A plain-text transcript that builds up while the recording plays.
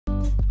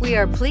We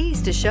are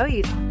pleased to show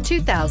you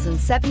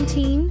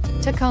 2017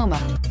 Tacoma.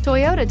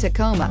 Toyota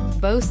Tacoma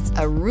boasts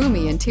a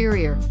roomy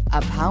interior,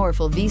 a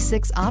powerful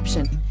V6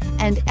 option,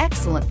 and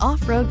excellent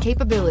off-road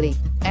capability,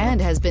 and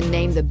has been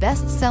named the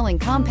best-selling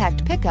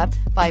compact pickup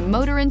by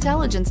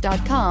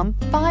MotorIntelligence.com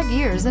 5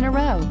 years in a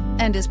row,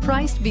 and is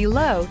priced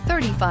below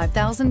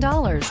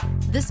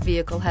 $35,000. This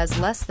vehicle has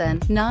less than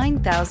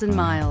 9,000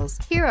 miles.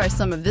 Here are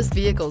some of this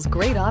vehicle's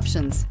great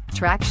options: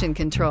 traction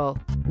control,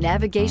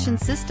 navigation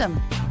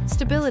system,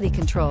 stability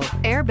control,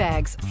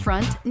 airbags,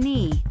 front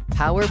knee,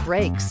 power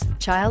brakes,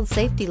 child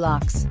safety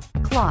locks,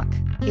 clock,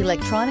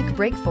 electronic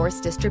brake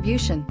force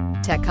distribution,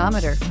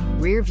 tachometer,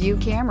 rear view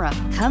camera.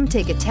 Come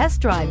take a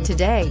test drive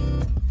today.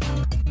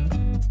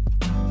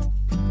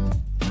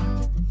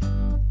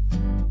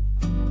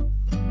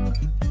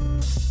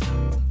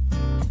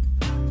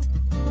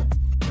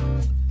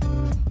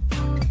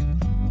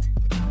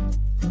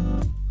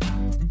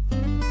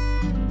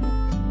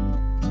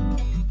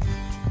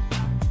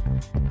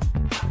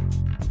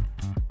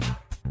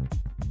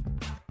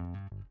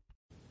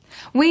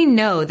 We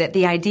know that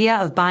the idea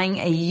of buying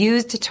a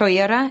used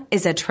Toyota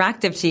is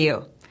attractive to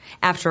you.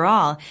 After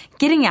all,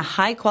 getting a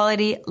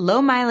high-quality,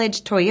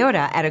 low-mileage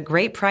Toyota at a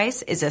great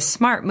price is a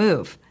smart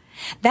move.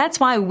 That's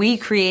why we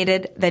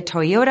created the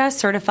Toyota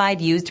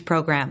Certified Used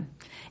Program.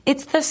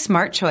 It's the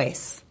smart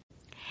choice.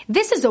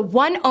 This is a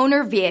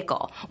one-owner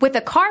vehicle with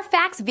a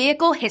Carfax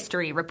Vehicle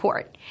History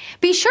Report.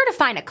 Be sure to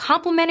find a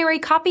complimentary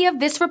copy of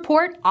this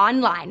report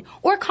online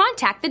or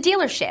contact the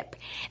dealership.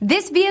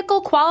 This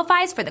vehicle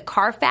qualifies for the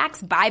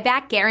Carfax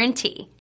Buyback Guarantee.